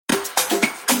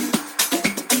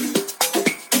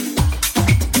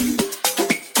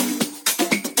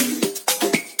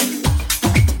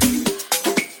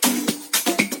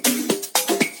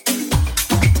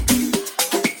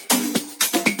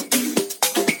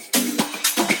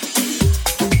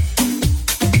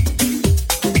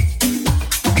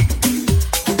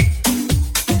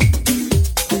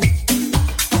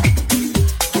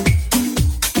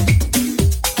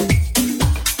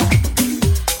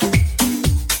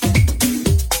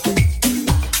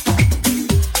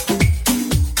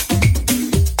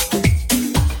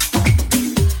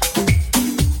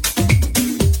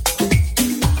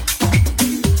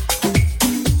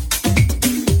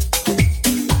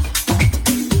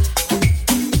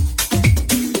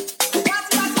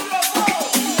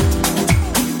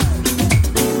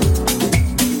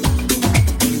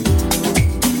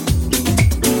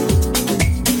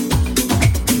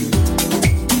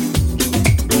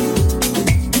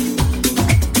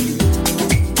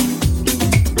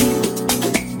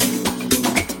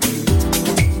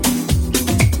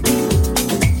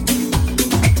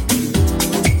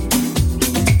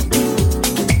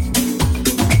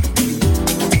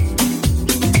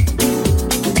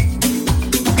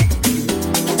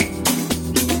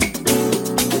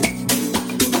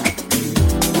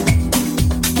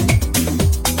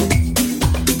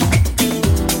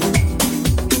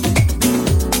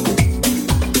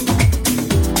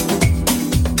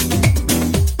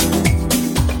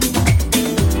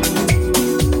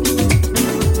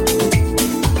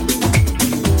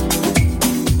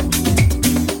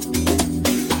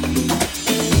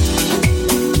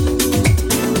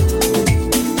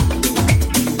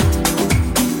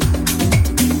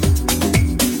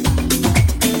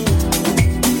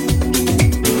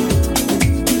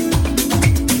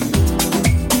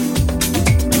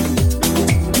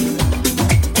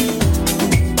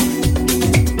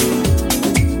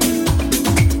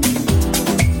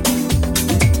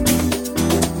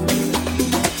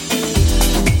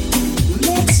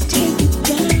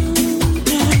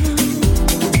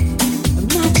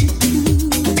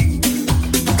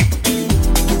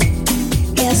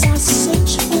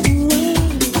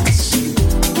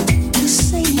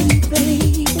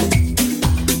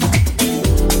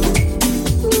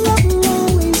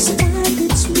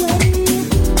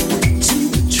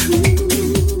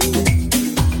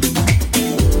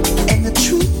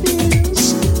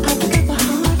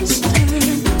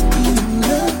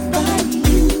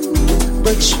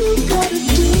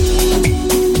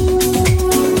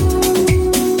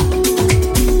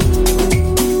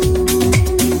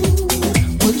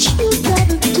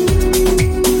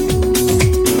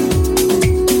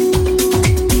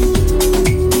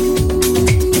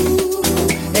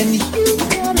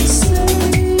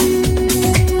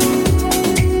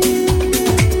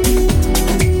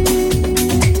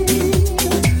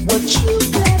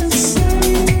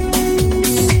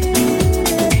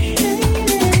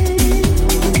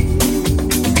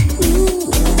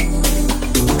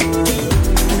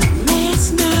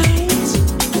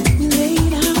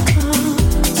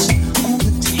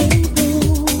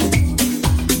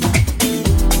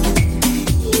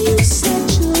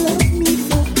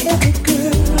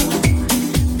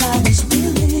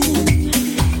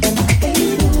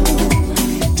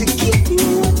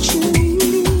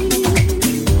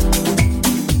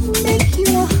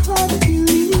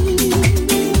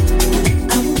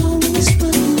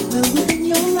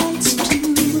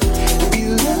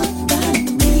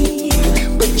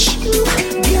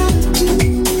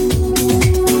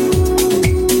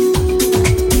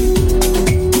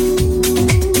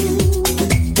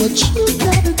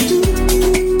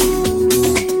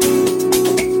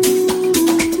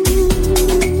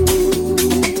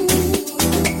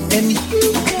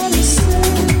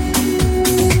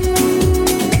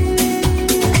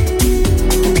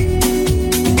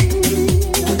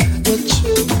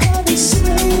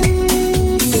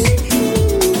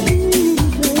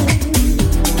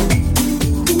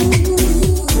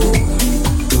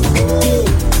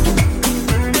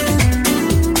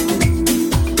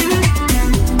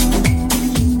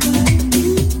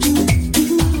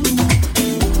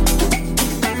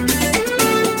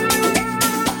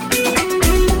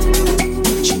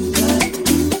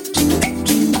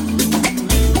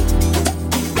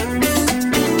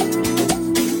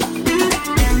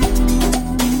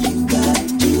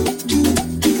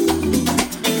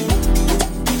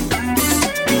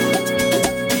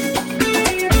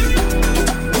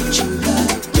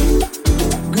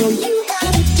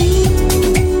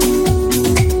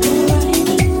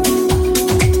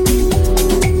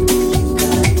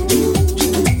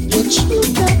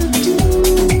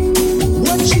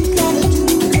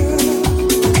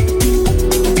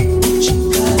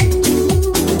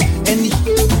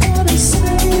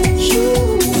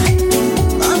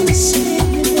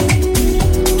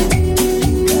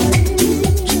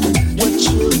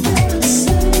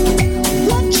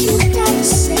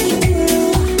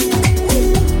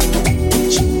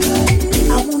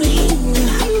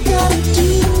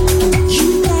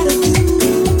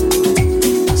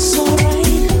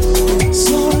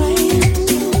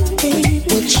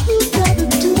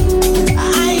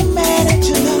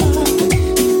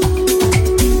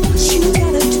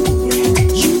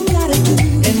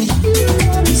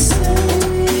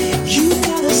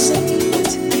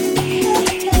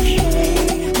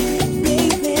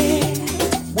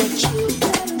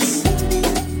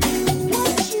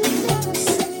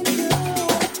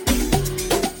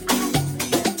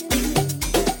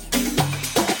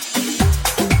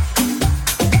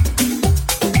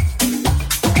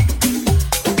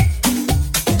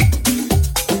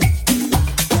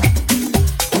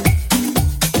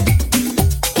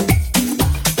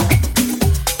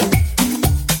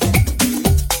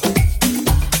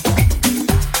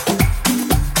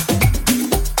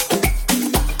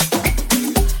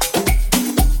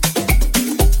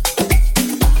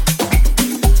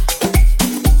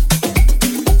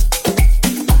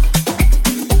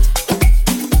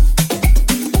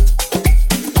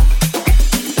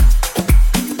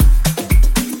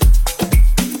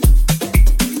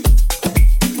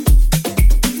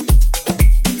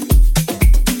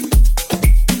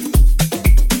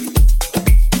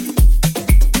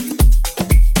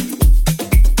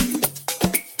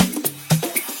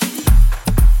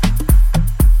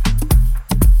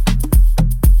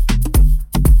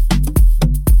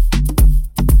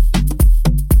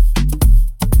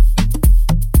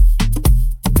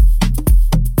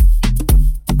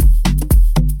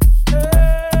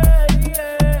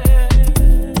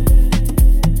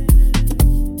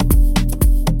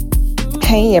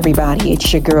Hey everybody,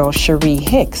 it's your girl Cherie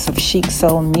Hicks of Chic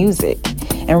Soul Music.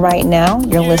 And right now,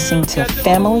 you're listening to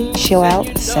Family Chill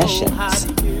Out Sessions.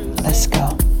 Let's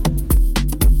go.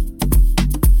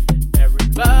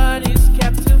 Everybody's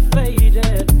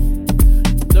captivated,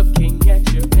 looking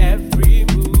at your every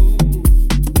move.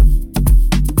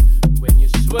 When you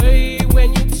sway,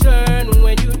 when you turn,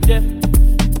 when you dip,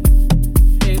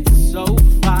 it's so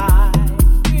fine,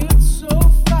 it's so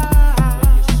fine.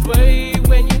 When you sway,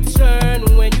 when you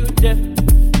turn, when you dip,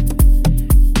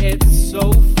 it's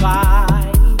so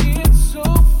fine, it's so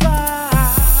fine.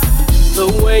 The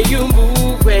way you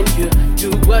move when you do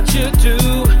what you do,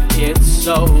 it's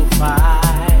so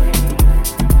fine.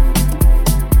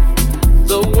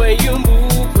 The way you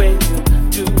move when you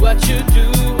do what you do,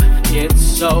 it's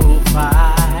so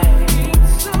fine.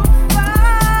 It's so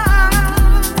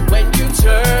fine. When you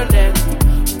turn and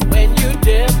when you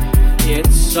dip,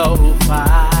 it's so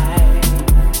fine.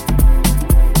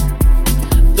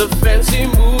 The fancy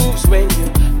moves when you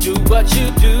do what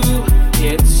you do,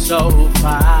 it's so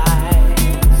fine.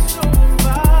 It's so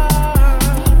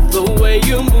fine. The way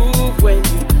you move when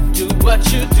you do what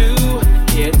you do,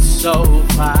 it's so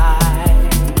fine.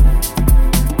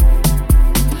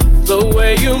 The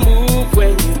way you move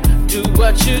when you do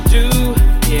what you do,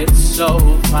 it's so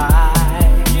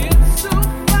fine. It's so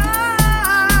fine.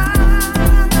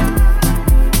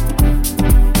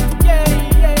 Yeah,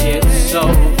 yeah. It's so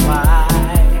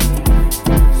fine.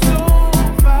 So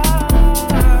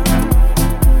fine.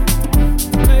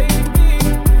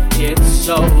 Baby. It's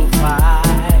so fine.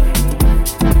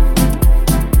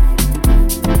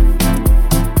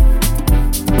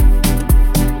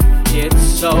 It's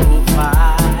so fine. So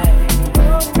fine.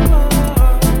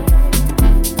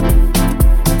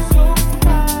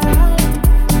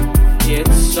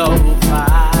 It's so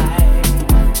fine.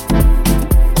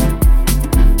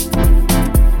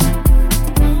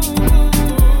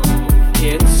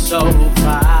 It's so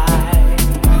fine.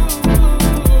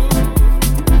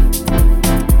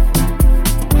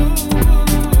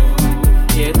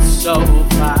 It's so fine. It's so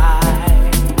fine.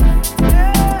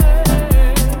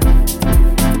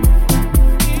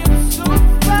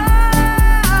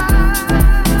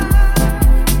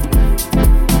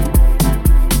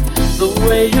 The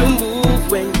way you move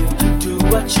when you do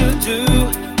what you do,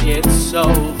 it's so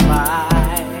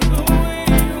fine.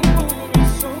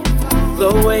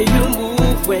 The way you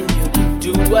move when you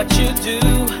do what you do,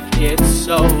 it's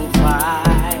so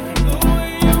fine.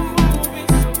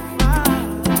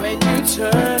 When you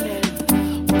turn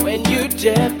and when you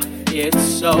dip, it's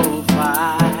so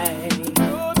fine.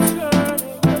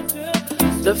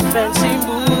 The fancy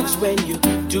moves when you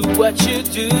do what you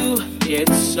do,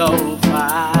 it's so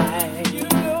fine.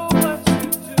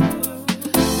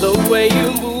 The way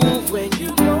you move when you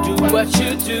do what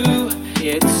you do,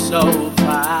 it's so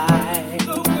fine.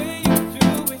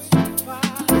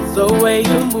 The way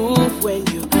you move when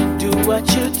you do what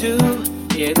you do,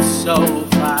 it's so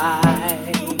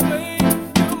fine.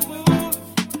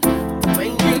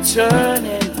 When you turn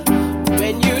and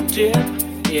when you dip,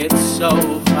 it's so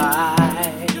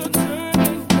fine.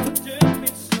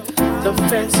 The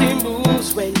fancy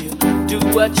moves when you do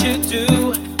what you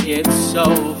do, it's so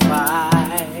fine.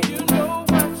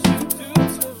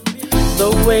 The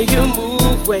way you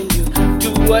move when you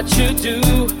do what you do,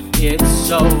 it's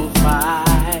so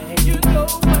fine.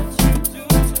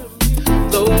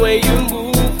 The way you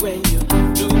move when you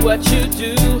do what you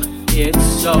do, it's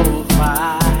so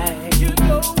fine.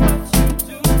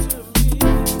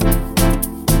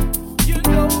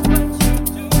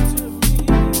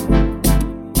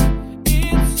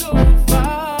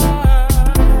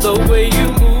 The way you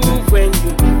move when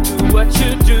you do what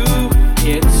you do,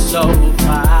 it's so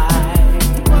fine.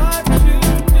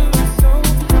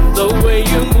 The way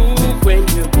you move when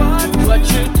you do what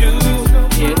you do,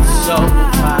 it's so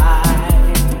fine.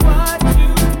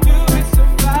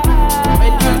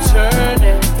 When you turn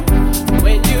and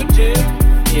when you dip,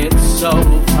 it's so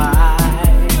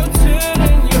fine.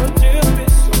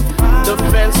 The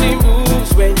fancy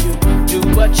moves when you do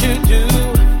what you do,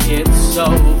 it's so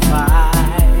fine.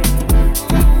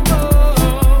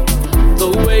 The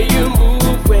way you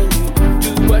move when you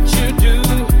do what you do,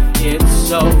 it's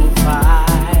so fine.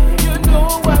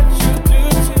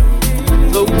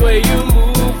 The way you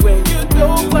move when you do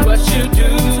what you do,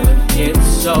 it's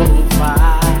so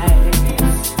fine.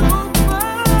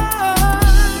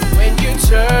 When you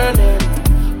turn and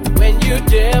when you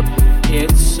dip,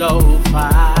 it's so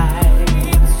fine.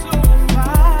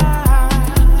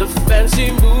 The fancy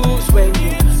moves when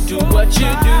you do what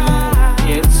you do,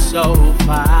 it's so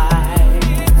fine.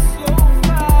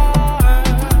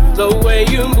 The way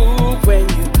you move when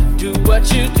you do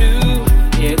what you do,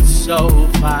 it's so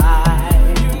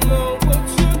fine. You know what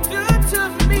you do to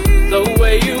me. The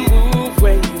way you move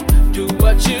when you do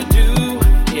what you do,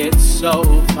 it's so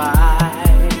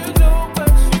fine. You know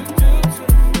what you do to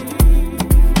me.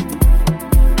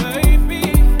 Baby,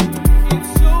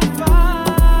 it's so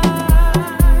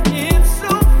fine. It's so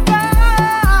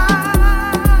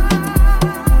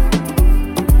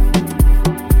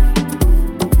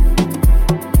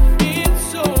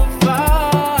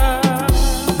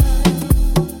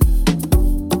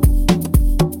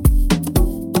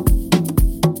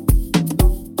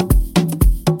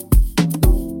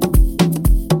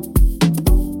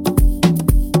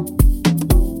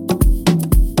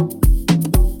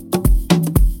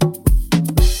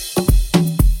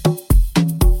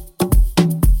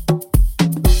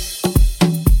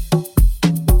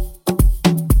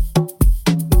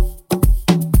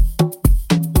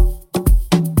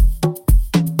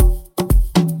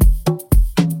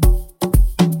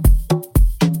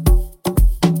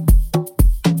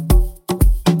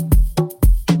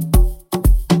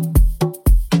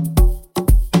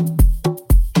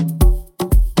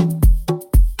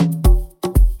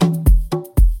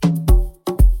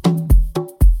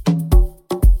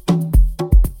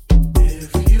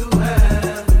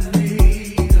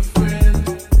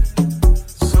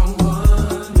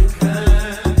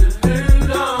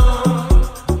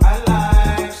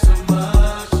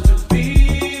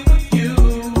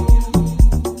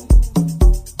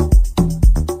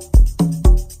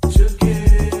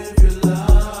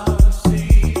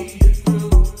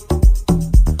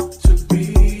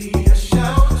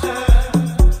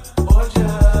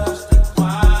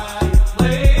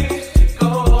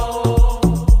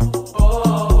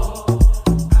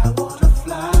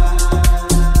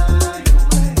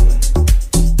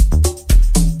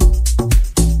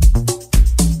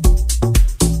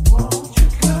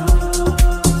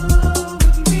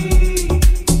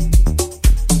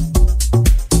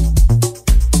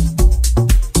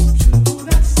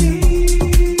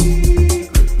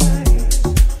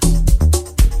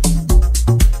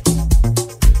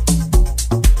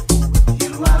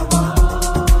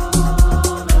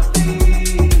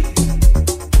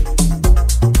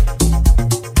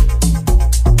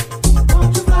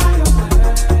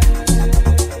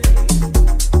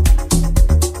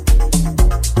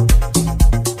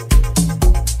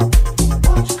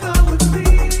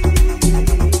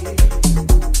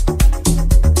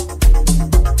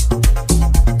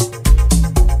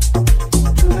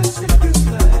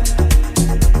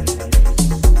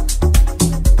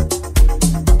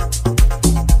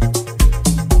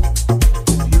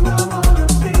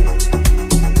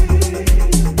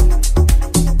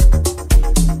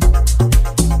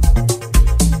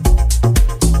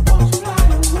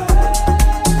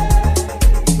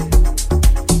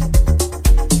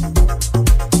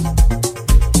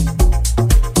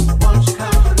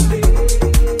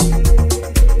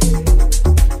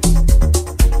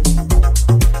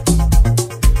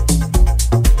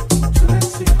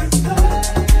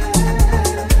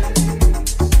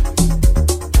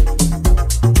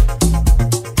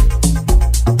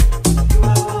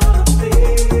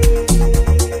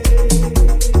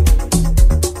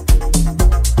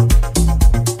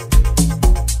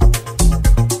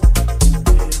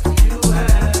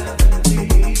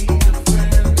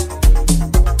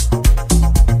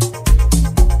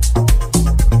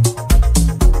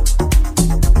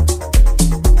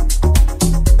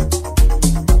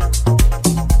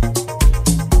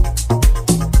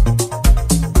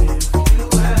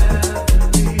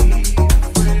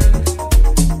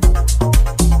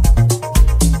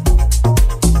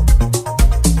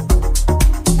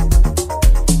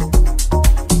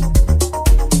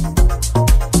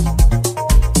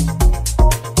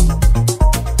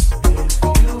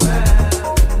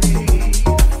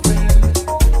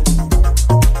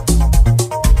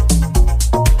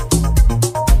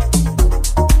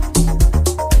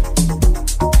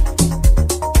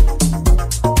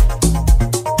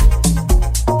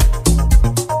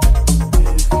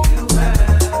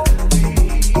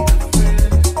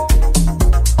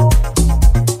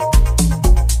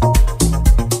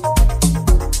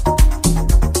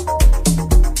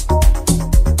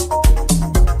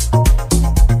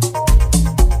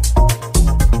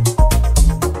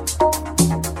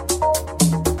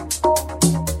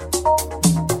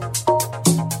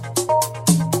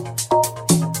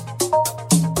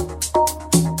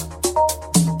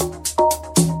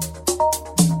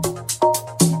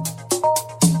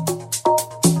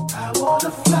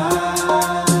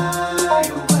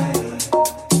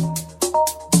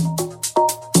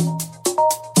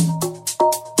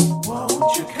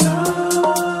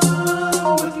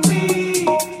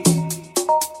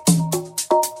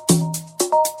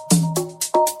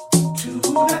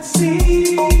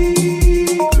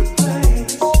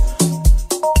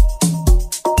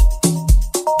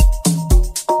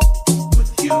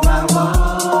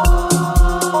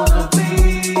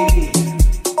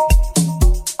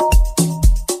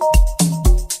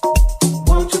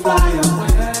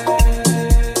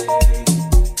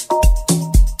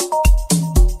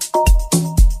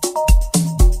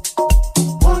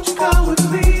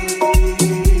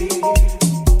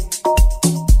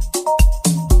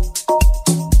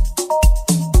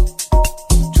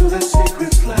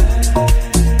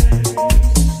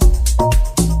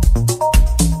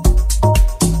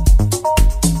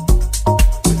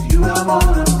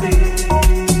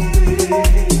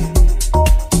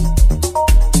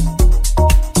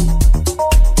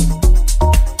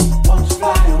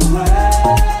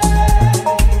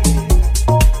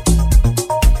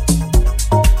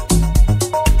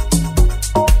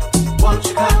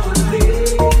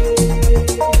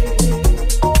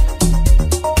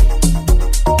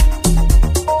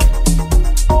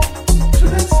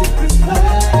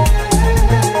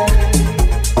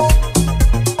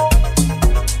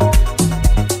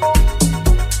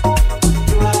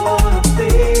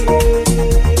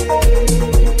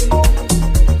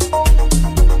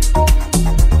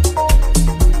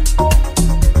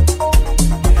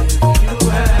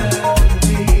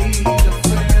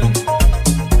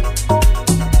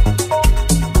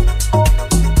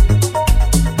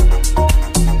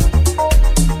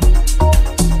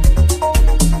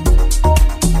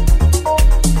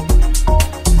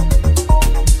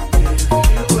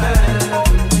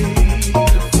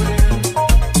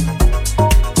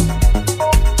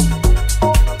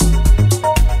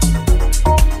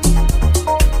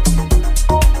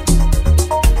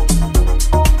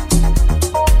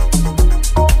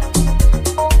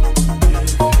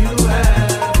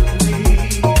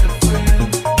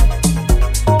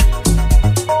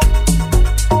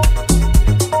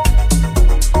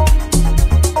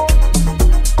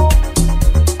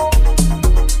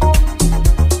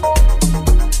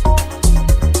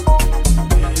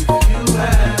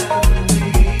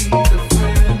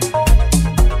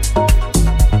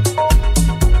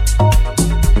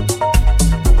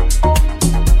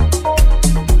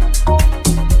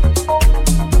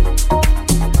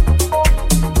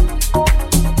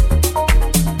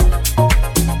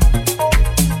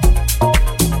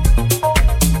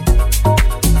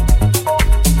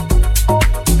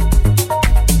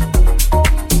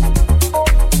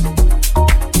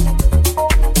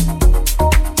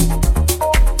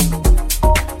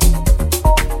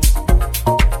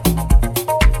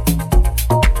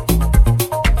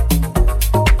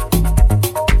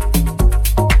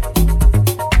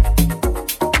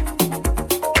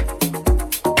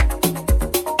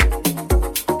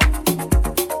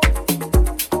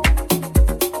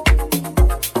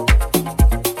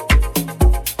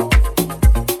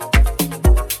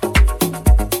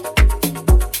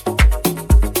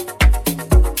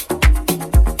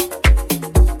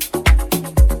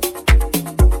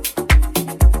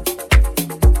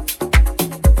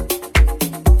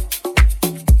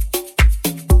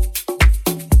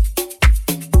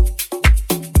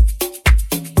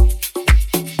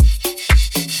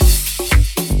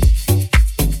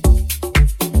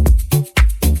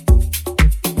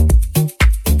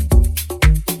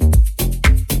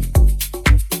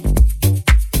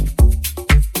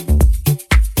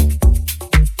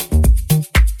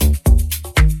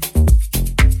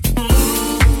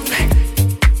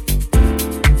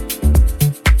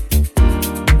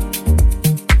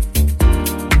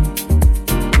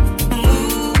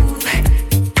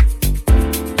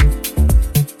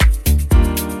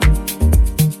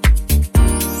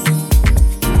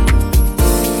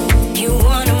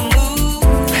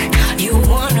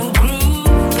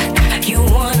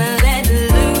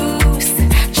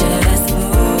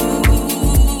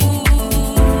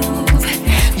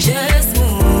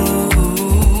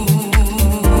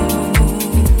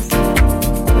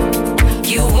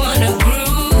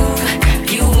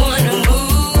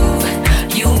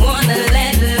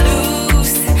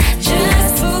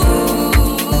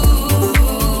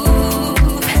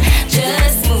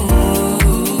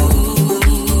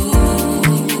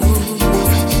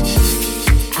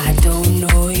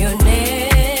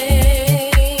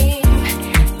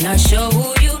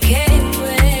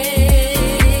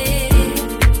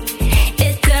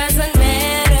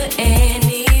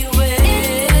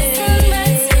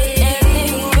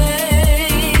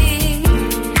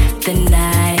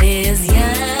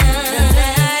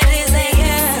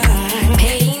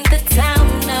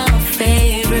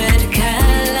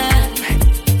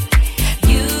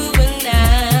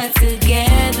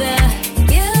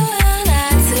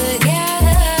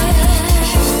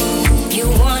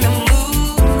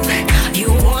You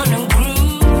wanna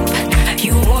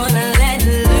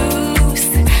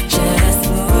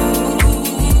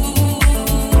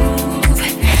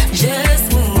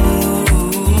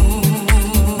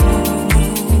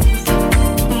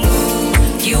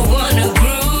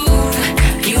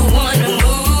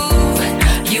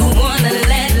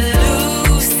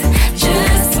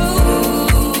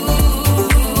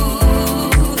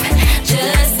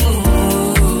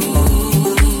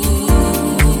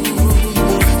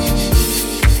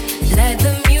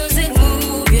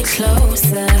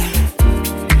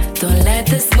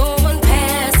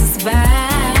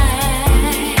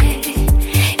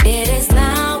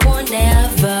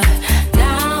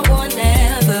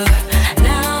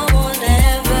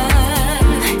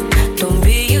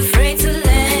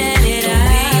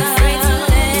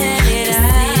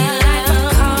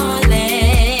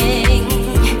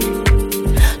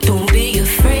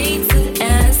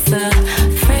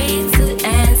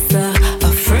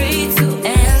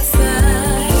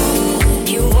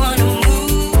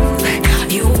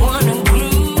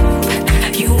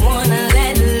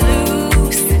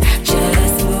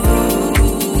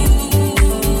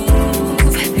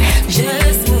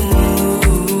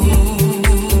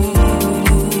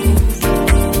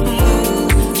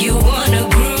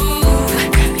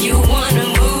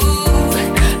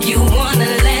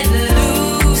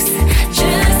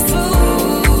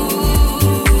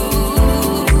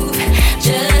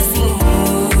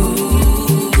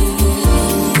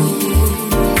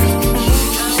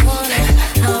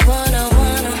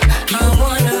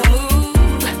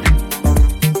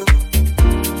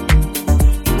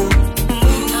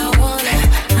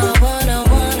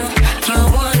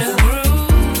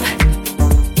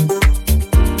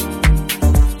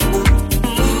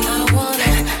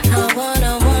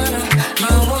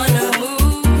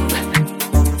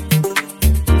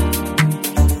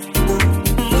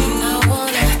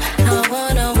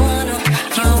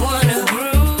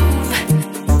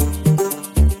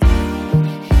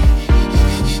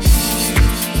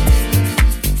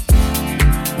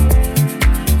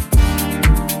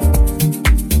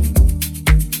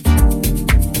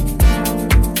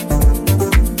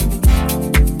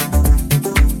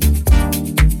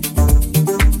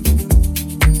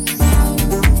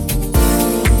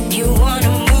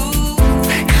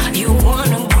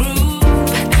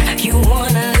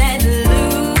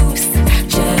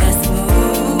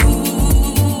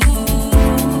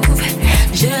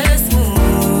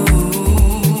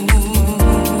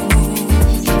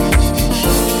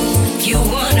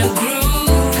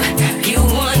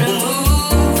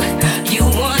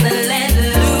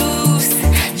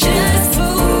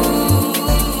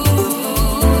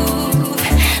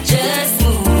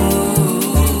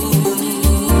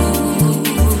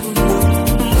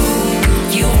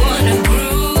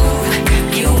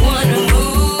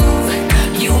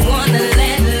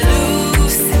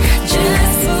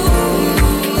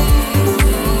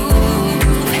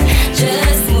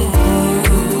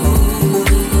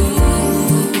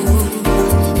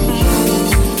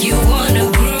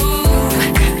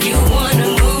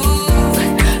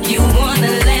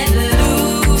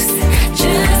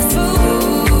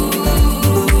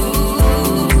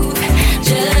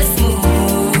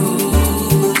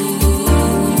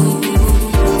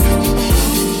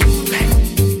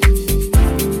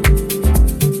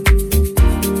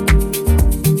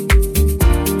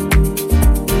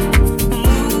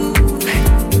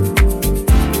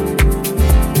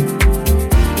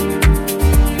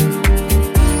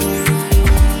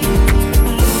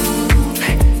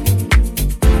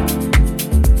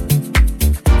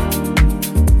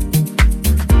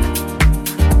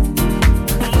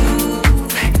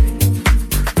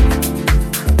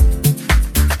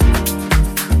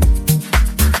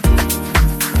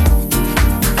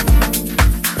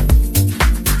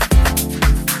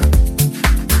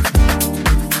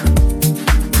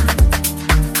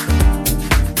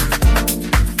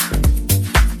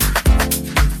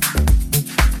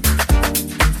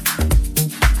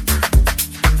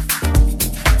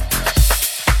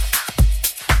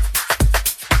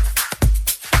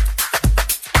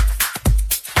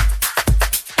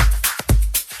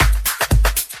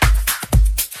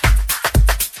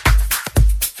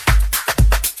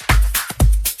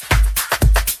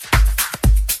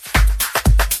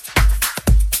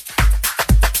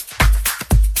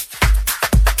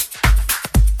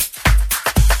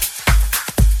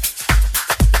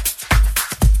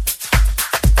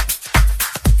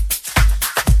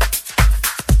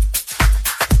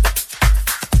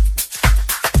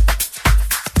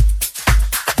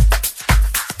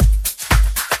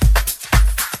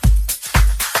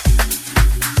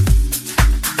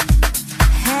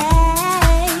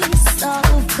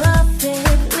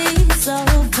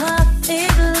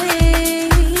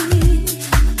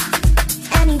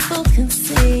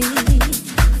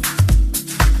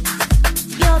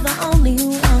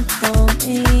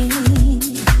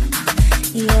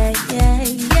Yeah, yeah,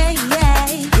 yeah, yeah,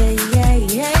 yeah,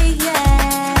 yeah, yeah.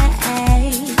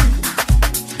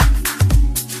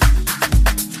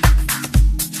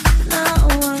 No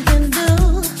one can do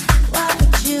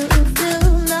what you do,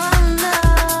 no, no.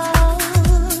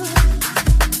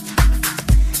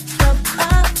 The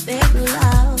perfect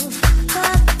love,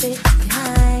 perfect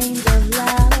kind of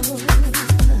love.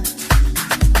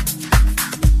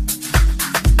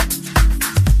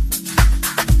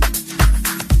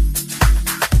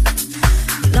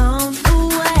 Blown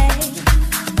away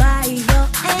by your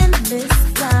endless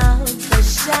love, the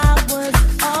showers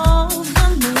over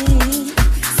me.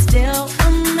 Still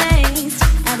amazed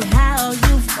at how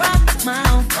you've rocked my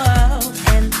world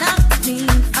and knocked me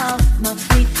off my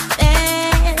feet.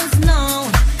 There's no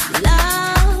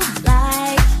love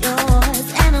like yours,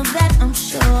 and of that I'm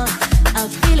sure. I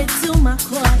feel it to my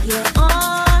core, yeah.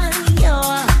 On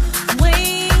your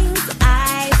wings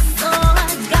I soar,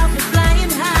 got me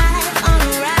flying high on a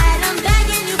ride. I'm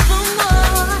begging you for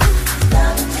more.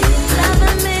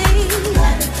 Loving me,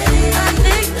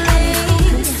 perfectly.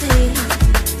 See,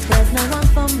 there's no one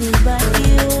for me but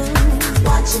you.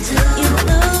 What you do,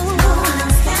 no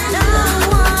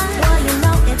one, boy, you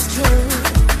know it's true.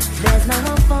 There's no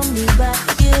one for me but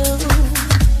you.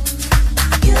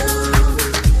 No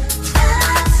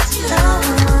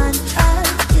one but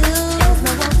you. There's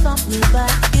no one for me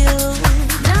but you.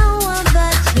 No one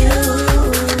but you.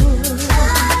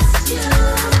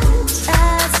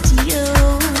 Just you.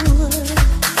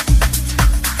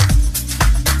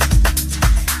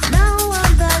 No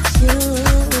one but you.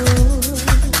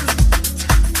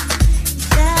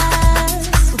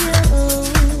 Just you.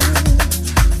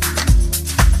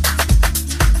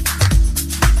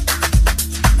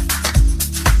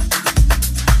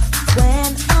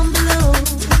 When I'm blue,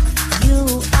 you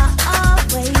are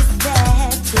always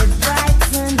there to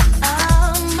brighten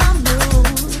up my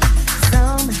mood.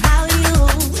 Somehow you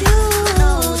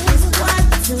know just what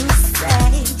to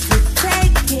say to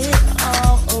take it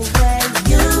all away.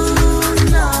 You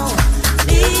know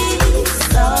me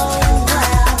so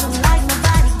well, like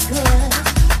nobody could.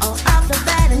 All off the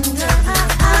bat and girl,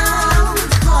 I'm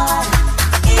caught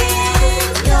in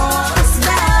your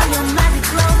spell. Your magic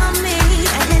glow on me,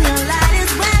 and in your light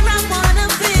is where I wanna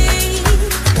be.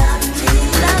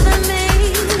 Loving me,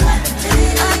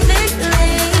 perfectly.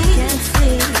 Can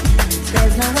see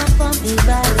there's no one for me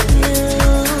but you.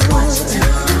 What you do?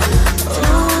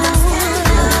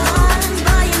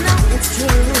 Boy, you know it's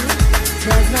true.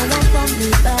 There's no one for me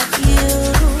but you.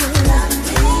 Loving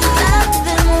me,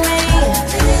 perfectly.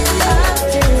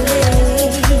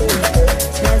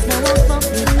 There's no one for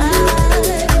me but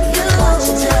you. What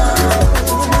you do?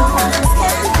 No one else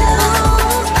can do.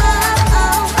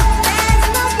 There's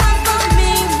no one for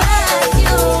me but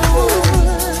you.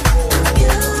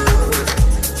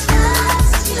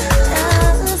 Just you.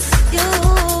 There's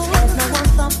no one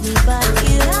for me but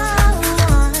you.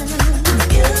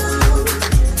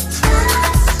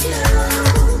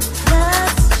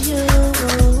 Just you.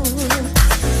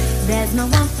 There's no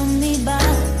one for me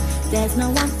but. There's no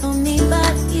one for me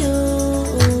but you.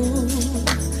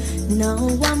 No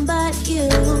one but you.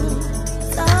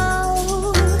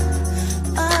 So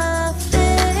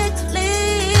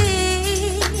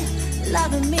perfectly.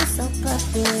 Loving me so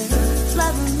perfect.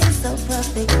 Loving me so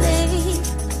perfectly.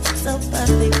 So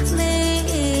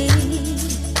perfectly.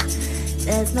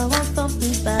 There's no one for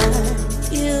me but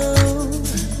you.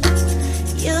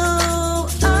 You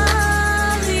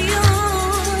are you.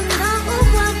 No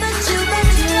one but you, but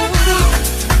you.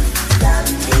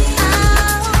 Loving me,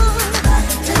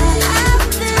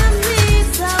 loving me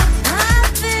so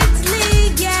perfectly,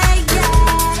 yeah,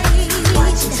 yeah.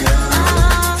 What you do?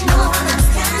 No one else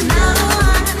can do.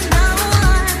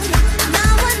 No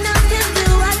one else can do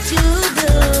what you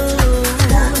do.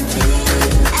 Loving me,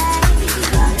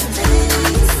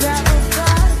 so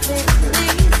perfectly,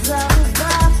 so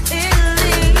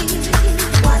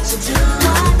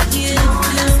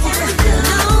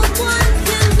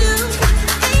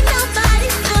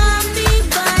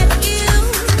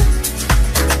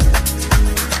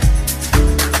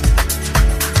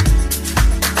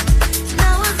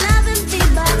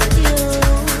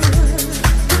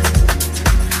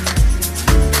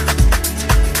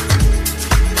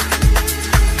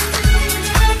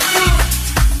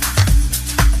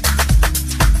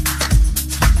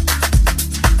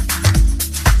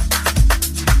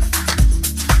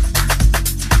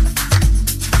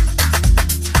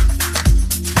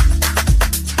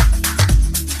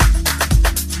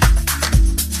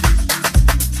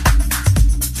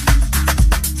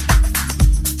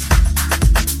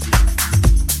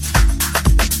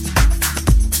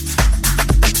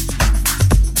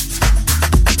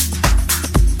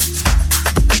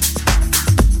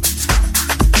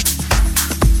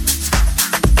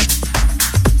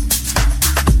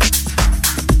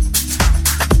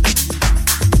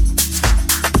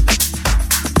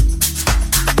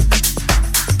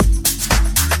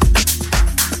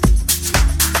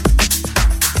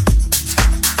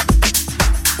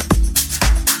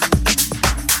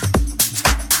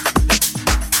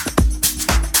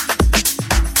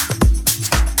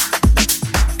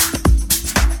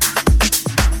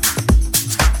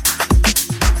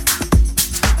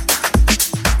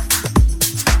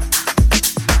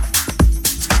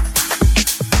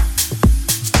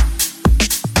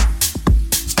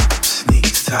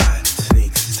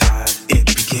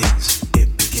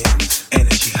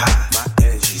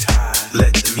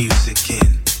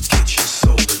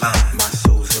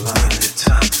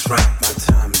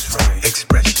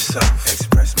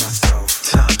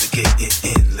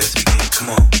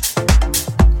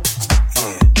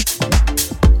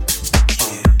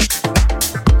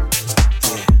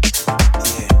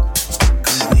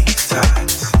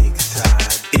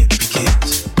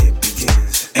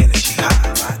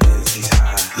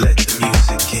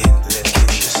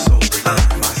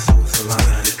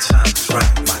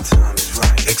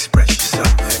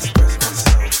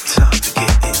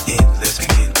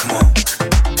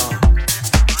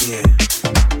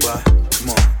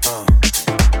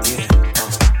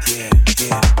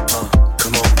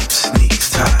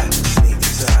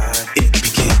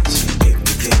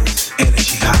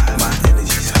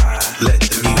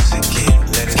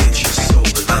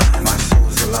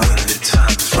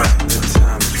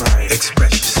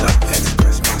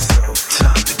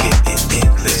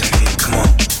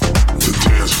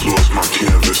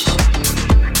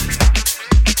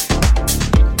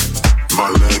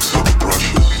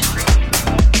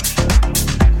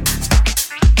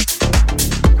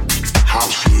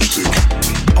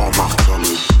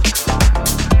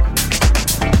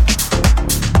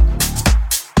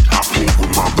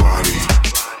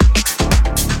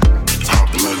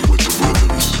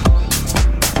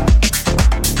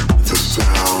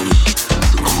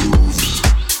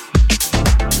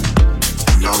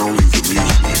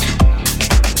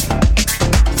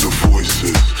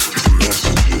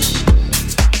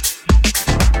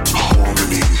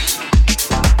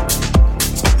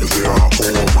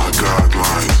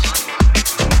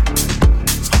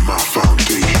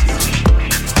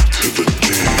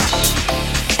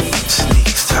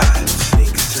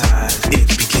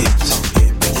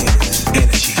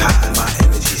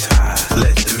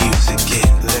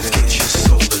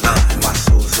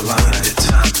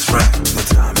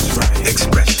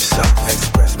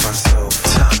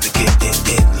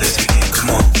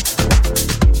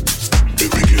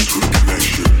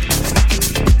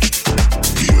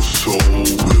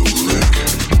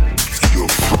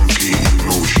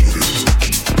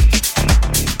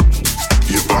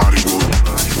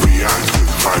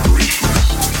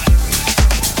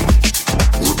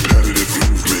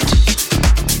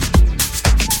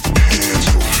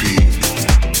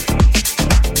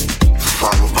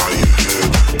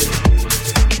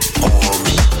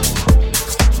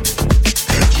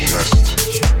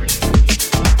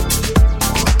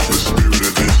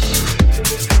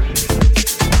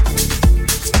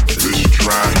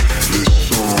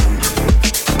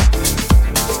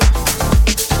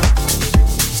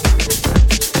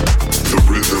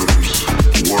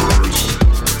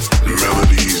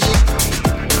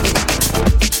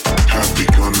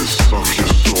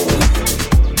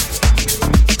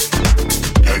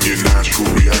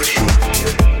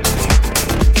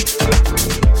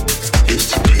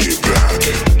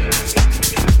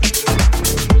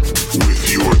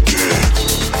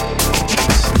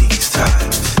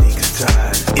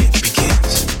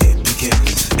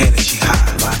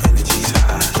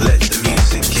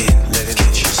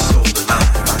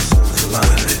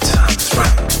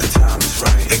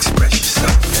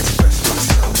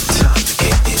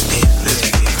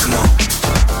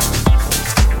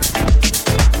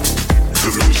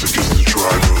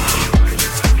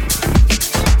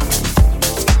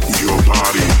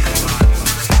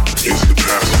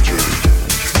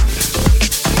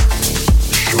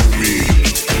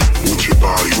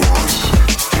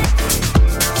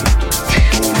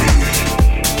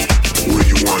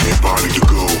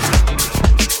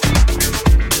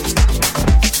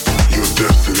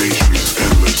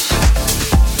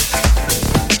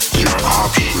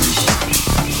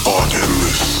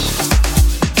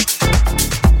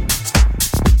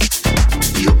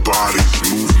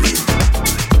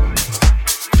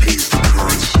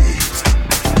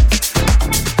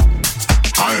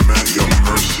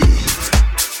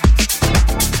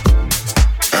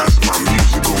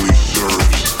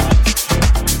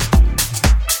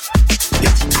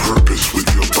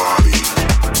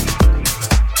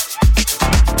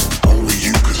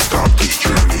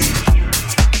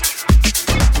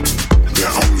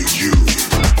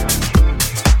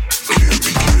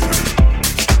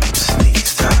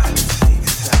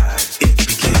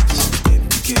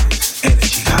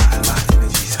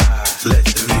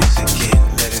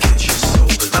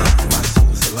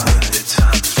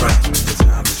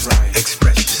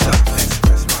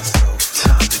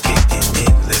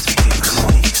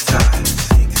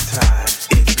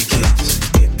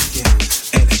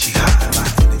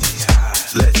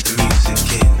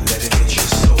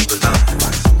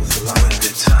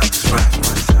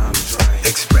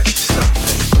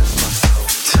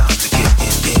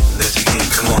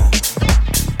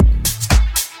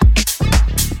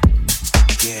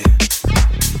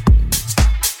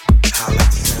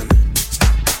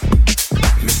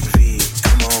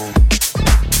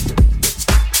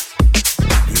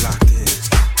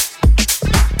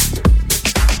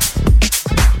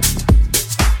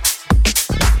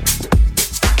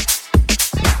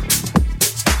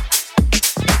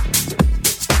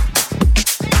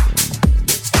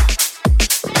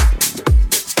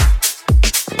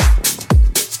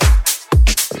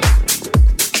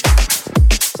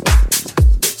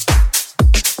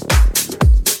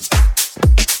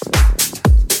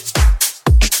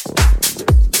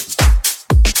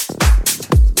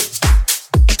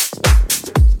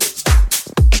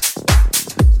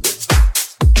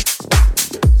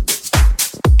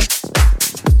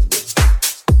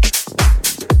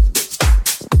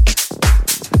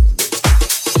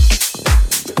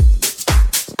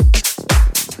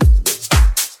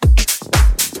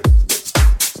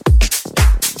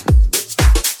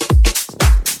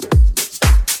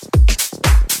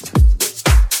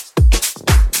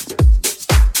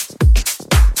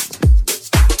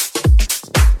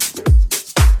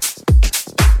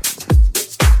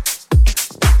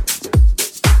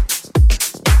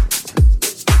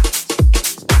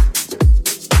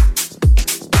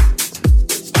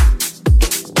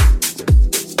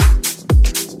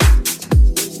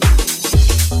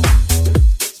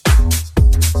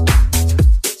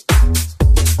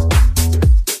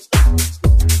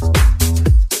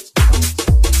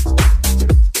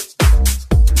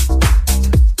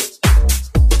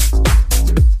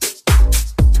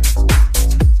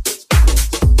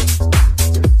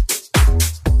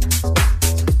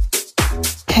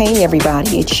Hey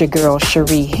everybody, it's your girl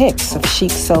Cherie Hicks of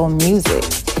Chic Soul Music.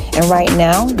 And right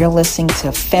now, you're listening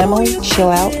to Family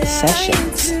Chill Out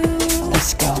Sessions.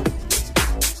 Let's go.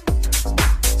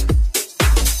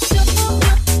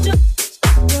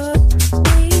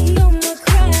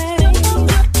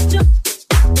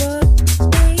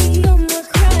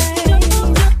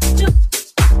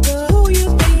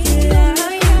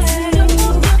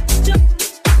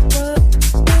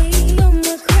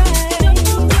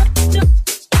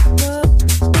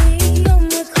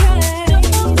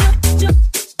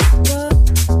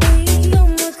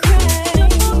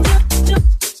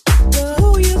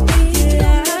 Who you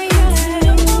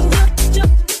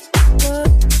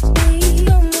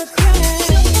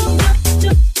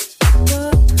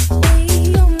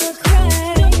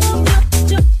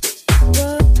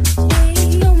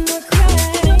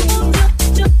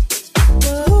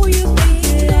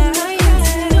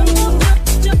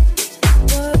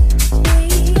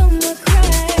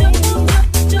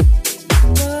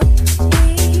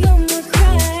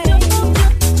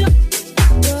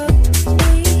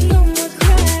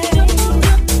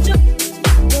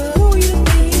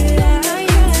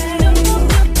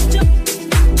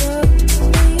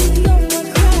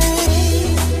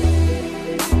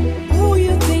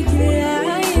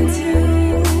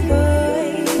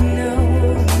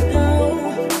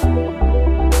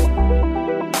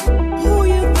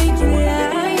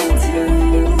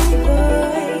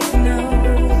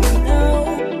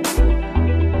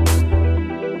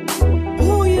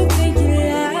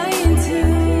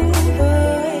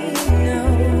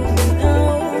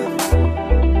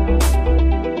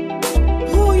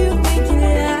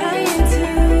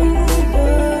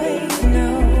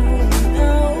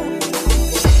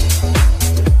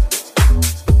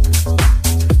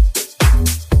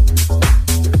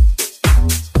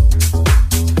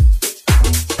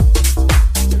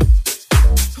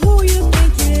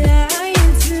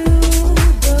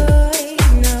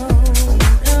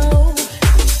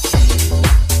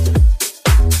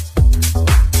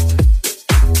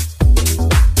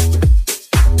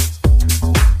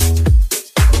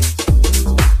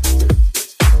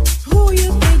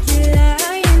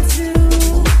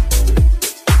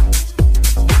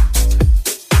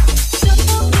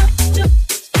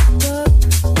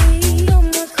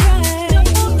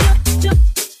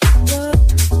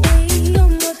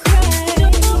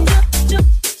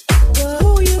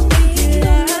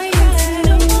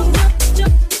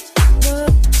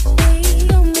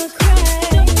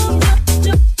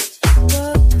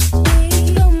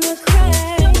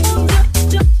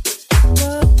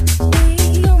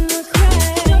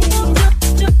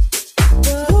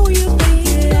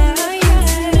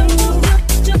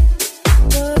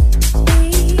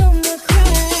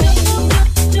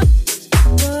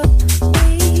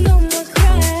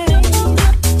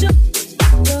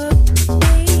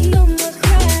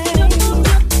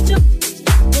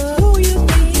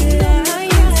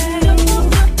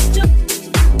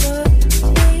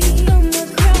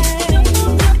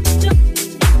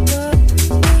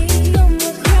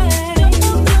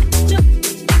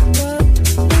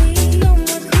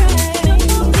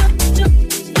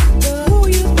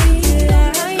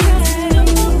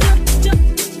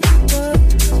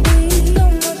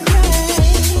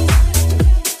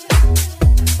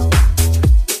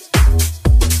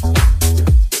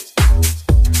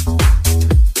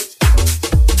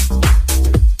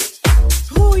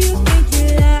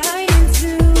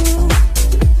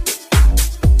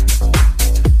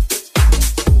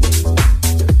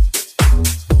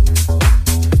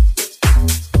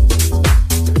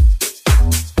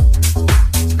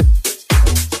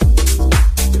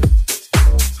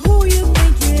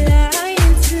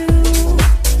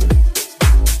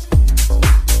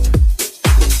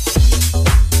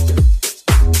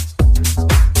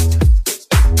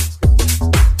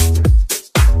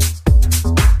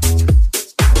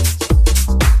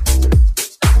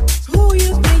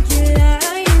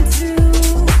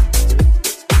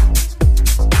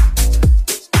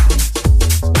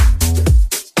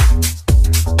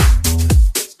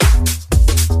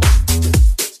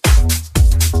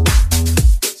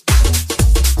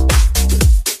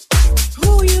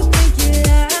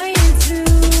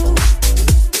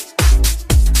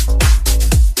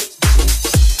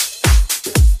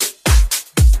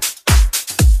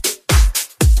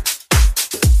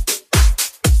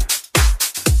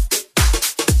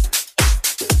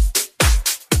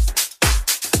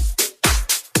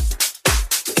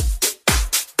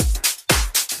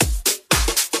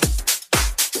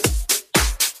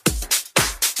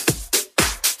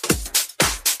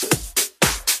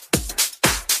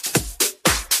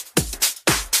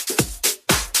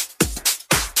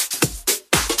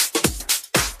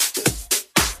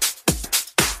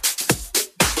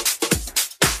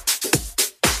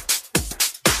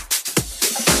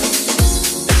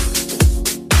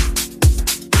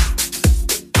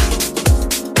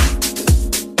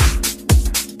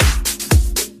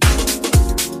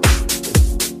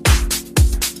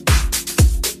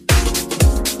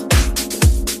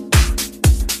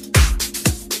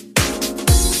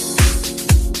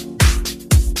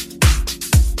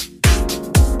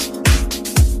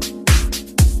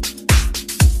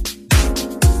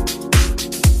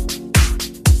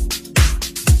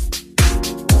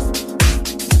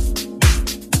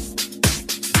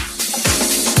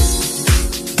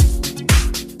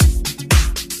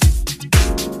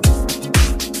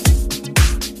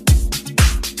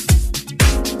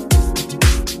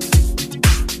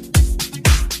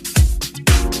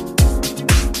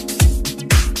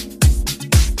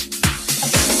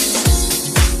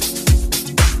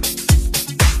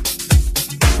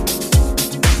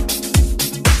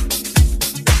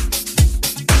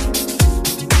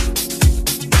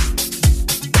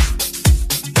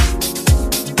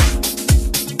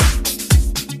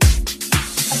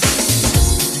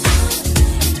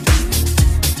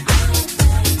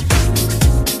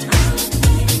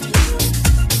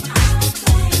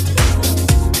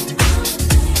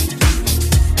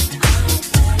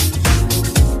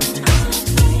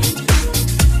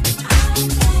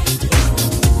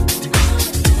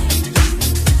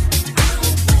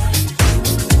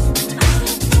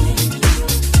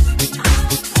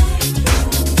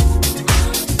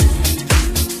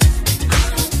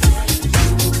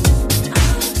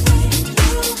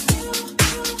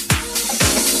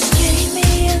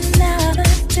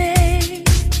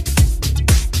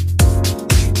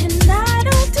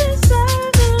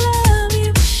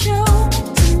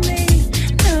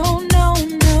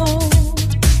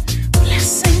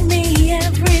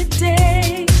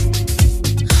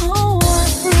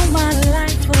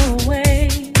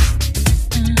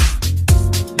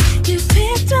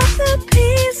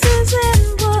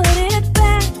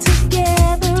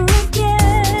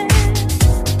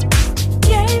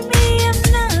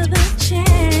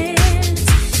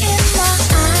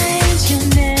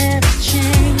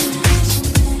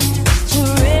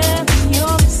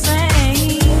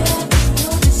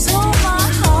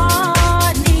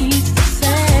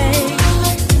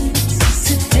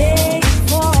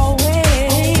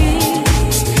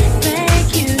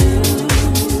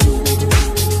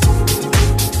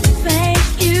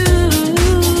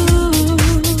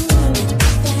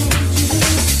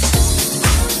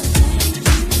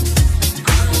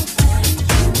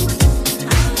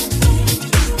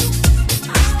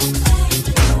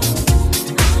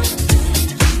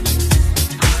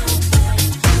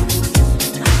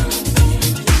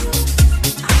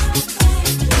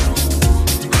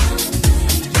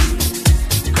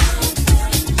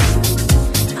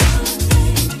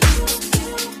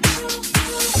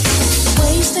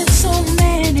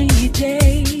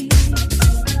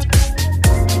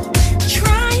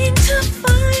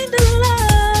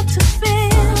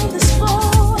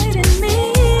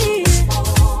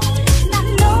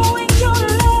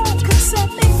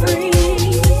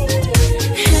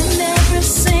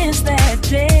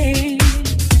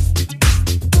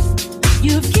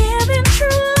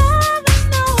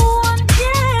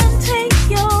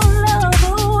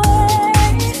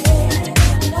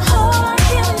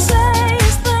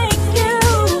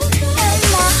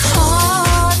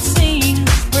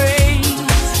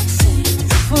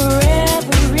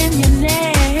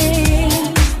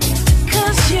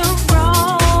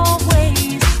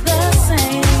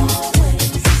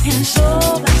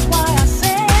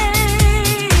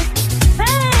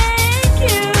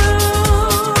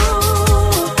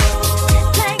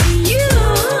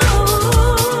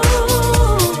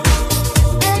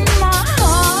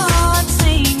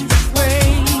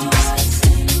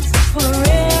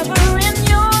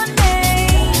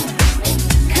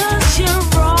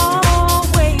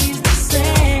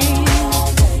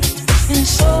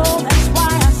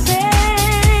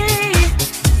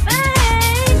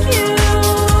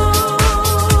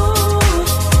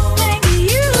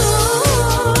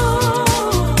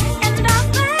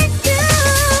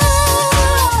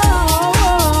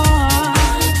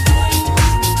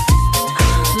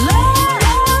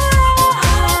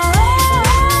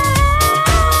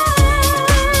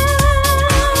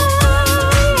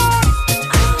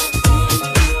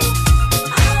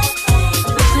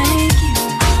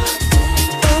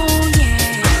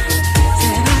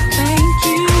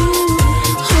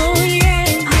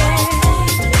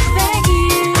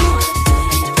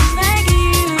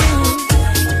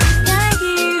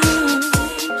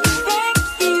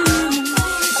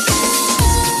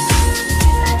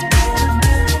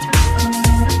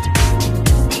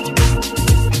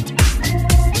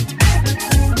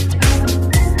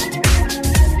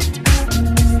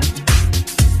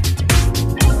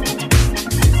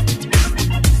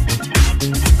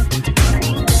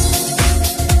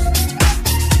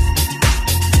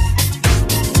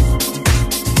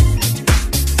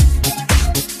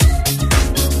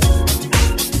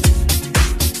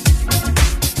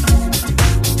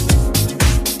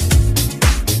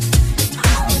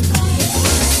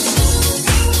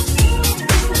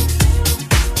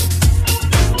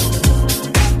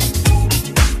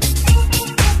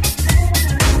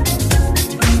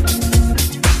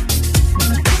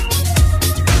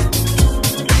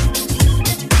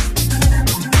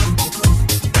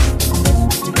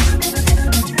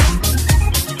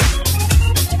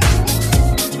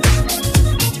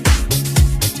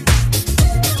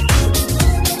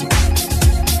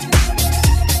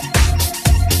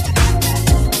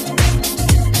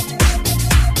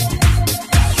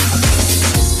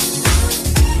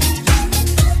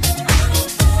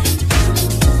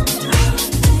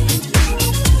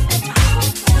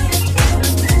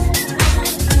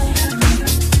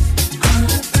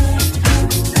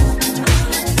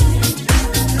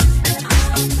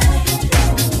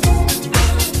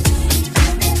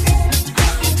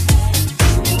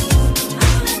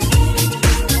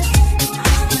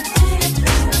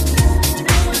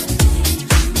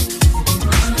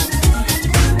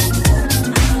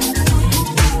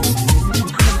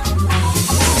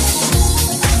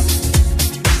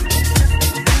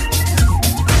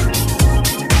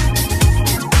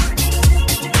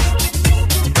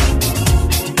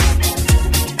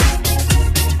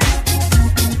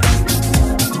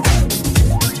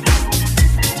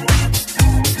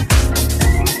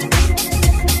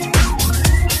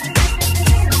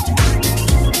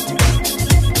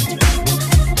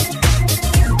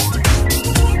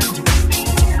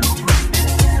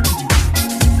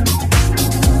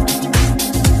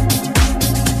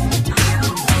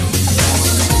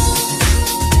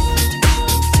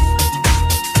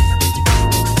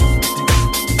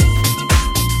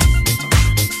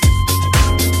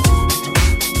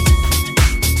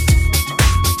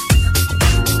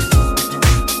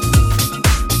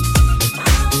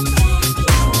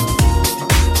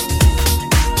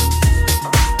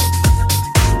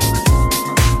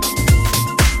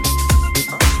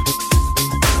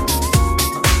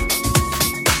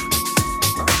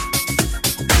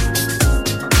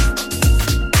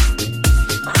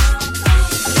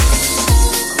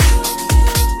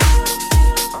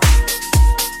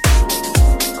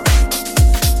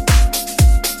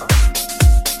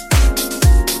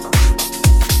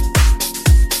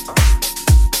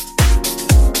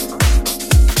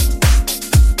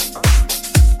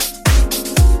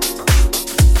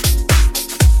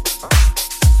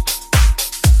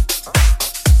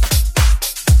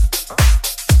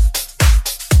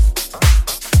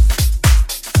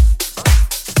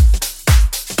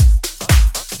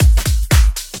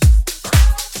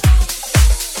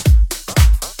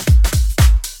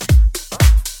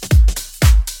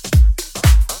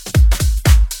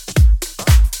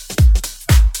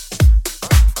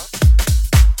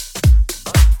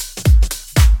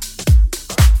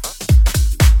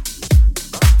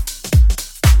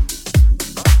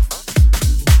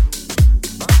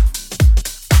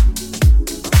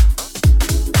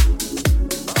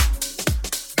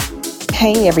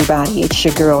Hey everybody, it's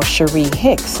your girl Cherie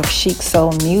Hicks of Chic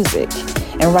Soul Music.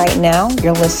 And right now,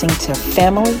 you're listening to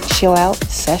Family Chill Out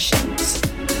Sessions.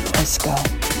 Let's go.